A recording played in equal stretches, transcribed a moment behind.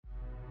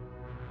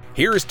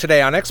Here's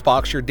Today on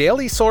Xbox, your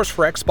daily source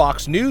for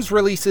Xbox news,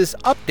 releases,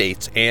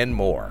 updates, and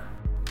more.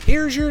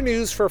 Here's your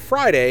news for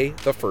Friday,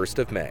 the 1st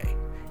of May.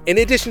 In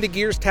addition to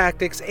Gears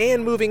Tactics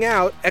and Moving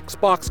Out,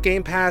 Xbox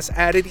Game Pass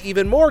added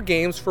even more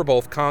games for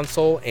both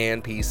console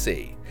and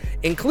PC,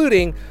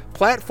 including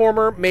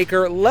platformer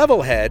maker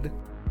Levelhead,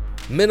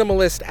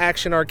 minimalist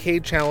action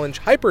arcade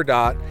challenge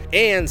Hyperdot,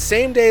 and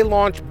same-day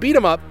launch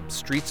beat-em-up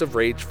Streets of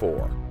Rage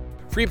 4.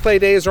 Free play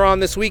days are on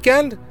this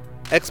weekend.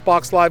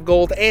 Xbox Live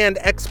Gold and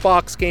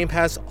Xbox Game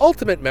Pass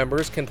Ultimate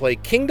members can play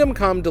Kingdom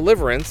Come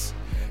Deliverance,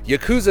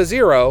 Yakuza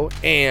 0,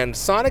 and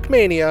Sonic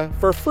Mania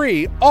for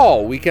free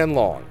all weekend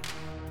long.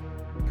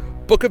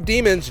 Book of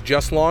Demons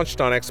just launched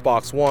on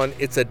Xbox One.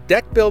 It's a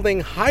deck-building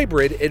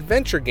hybrid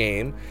adventure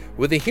game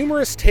with a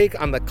humorous take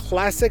on the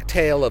classic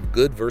tale of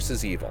good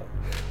versus evil.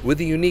 With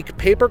a unique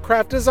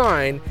papercraft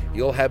design,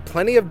 you'll have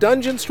plenty of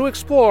dungeons to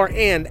explore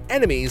and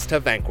enemies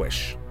to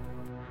vanquish.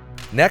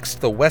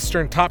 Next, the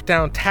Western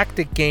top-down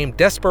tactic game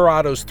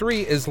Desperados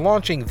III is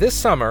launching this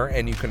summer,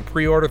 and you can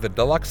pre-order the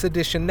deluxe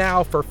edition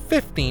now for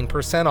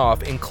 15%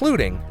 off,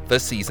 including the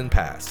Season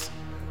Pass.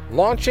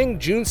 Launching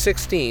June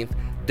 16th,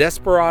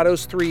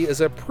 Desperados III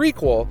is a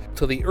prequel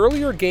to the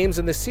earlier games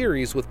in the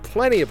series with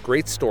plenty of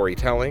great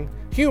storytelling,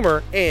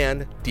 humor,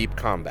 and deep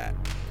combat.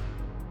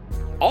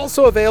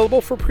 Also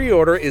available for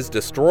pre-order is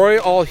Destroy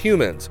All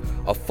Humans,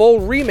 a full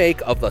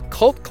remake of the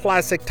cult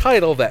classic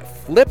title that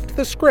flipped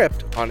the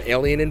script on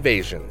alien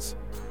invasions.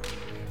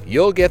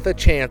 You'll get the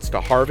chance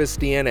to harvest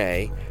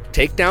DNA,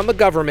 take down the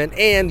government,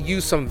 and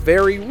use some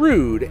very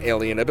rude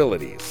alien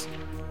abilities.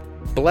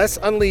 Bless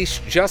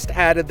Unleashed just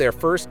added their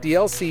first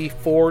DLC,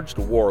 Forged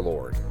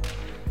Warlord.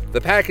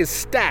 The pack is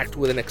stacked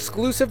with an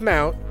exclusive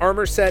mount,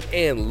 armor set,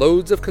 and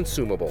loads of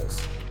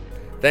consumables.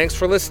 Thanks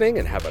for listening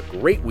and have a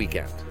great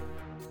weekend.